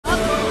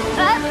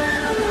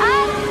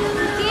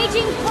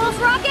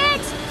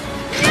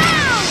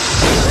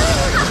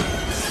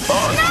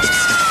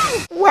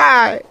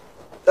Why?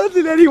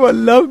 Doesn't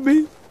anyone love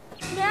me?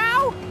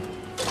 Now?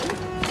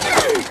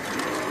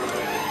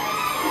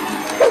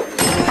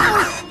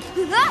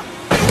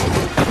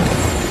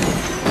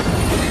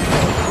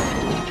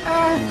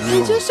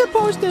 Is this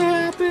supposed to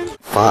happen?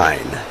 Fine.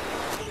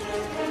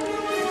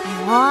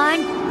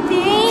 One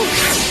thing.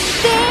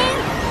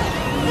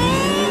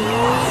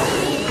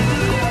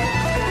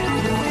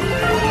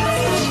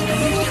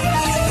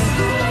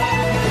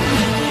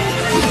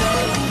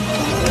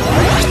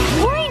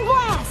 Brain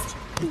blast!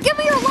 Give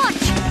me your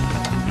lunch!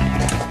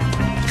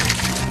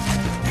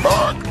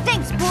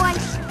 Thanks, boy.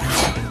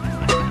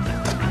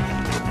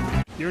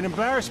 You're an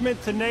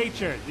embarrassment to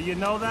nature. Do you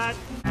know that?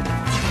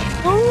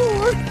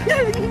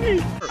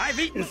 I've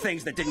eaten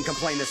things that didn't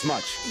complain this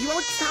much. You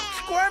won't stop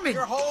squirming.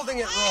 You're holding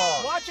it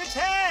wrong. Watch its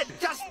head!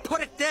 Just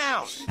put it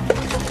down.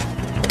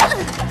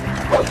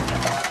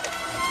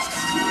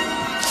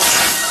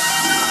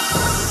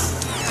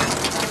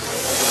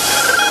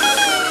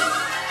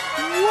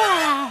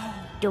 Wow!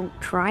 Don't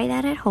try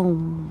that at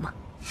home.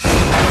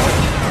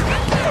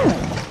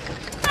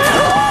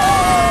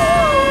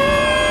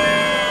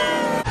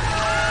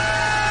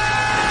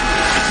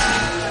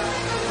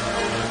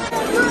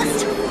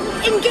 Must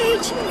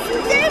engage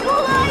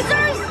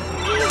stabilizers!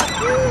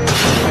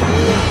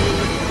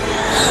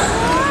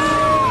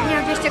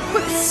 Now just a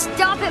quick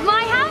stop at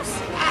my house?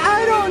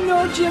 I don't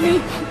know,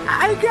 Jimmy.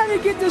 I gotta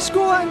get to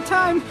school on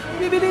time.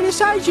 Maybe they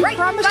decide you Right,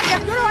 promised.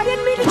 gotcha. No, I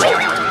didn't mean to cheat.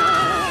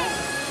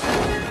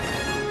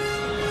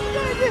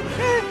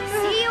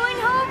 See you in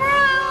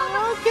homeroom!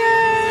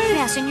 Okay.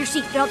 Fasten your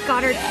seatbelt,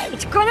 Goddard.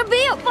 It's gonna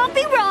be a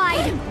bumpy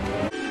ride!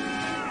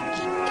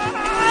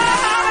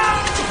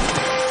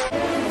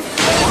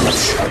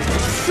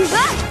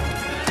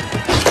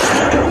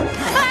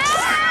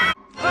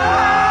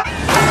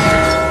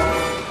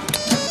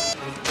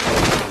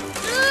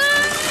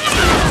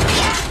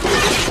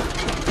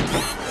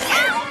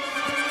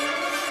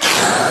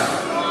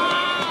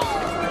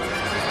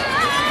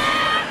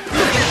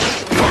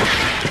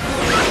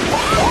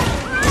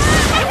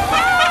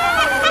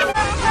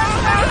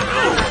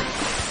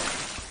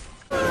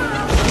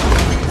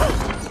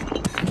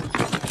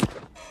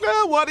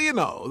 Well, what do you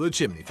know? The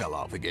chimney fell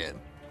off again.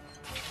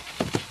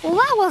 Well,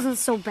 that wasn't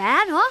so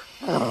bad, huh?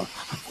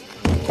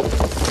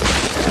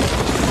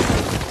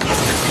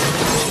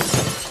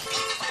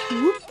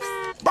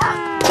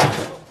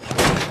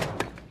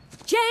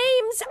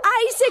 James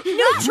Isaac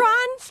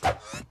Neutron!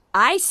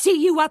 I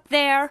see you up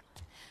there.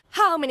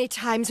 How many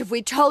times have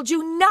we told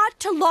you not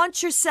to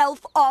launch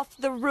yourself off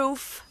the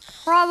roof?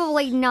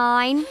 Probably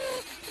 9.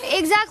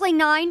 Exactly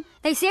 9.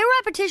 They say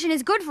repetition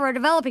is good for a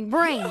developing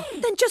brain.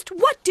 Then just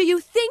what do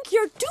you think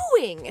you're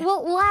doing?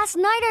 Well, last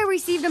night I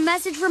received a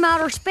message from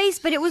outer space,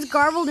 but it was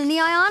garbled in the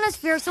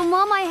ionosphere, so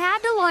Mom, I had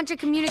to launch a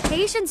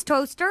communications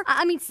toaster.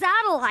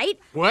 Satellite.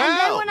 And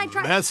then when I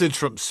tried... Message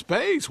from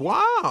space,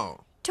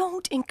 wow.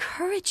 Don't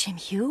encourage him,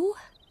 Hugh.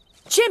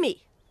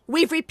 Jimmy,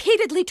 we've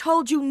repeatedly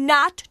told you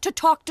not to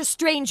talk to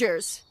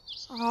strangers.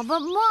 Oh, but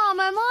Mom,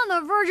 I'm on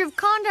the verge of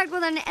contact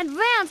with an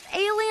advanced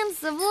alien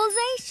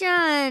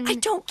civilization. I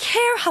don't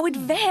care how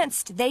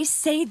advanced they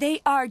say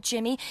they are,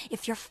 Jimmy.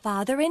 If your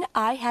father and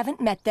I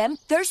haven't met them,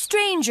 they're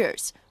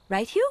strangers.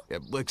 Right, Hugh? Yeah,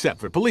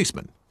 except for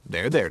policemen.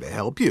 They're there to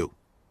help you.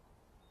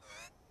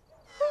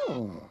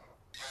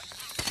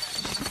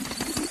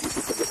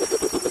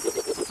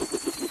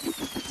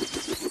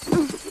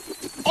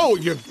 Oh,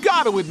 you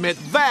gotta admit,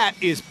 that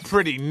is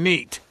pretty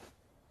neat.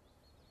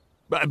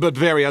 But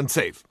very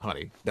unsafe,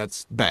 honey.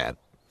 That's bad.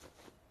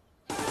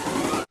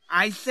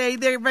 I say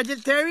they're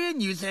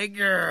vegetarian, you say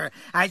grr.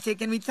 I say,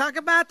 can we talk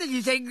about this?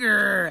 You say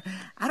grr.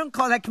 I don't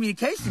call that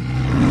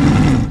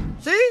communication.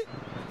 See?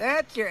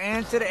 That's your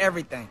answer to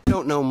everything.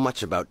 Don't know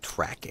much about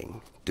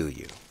tracking, do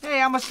you?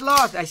 Hey, I'm a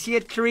sloth. I see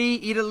a tree,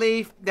 eat a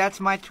leaf. That's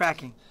my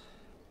tracking.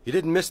 You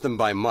didn't miss them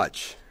by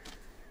much.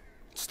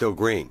 It's still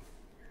green.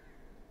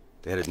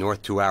 They headed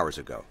north 2 hours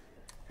ago.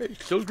 Hey,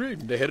 still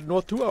green. They headed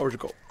north 2 hours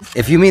ago.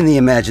 If you mean the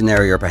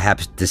imaginary or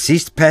perhaps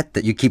deceased pet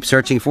that you keep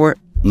searching for,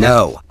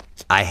 no,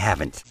 I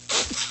haven't.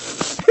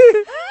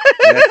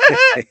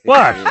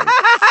 What?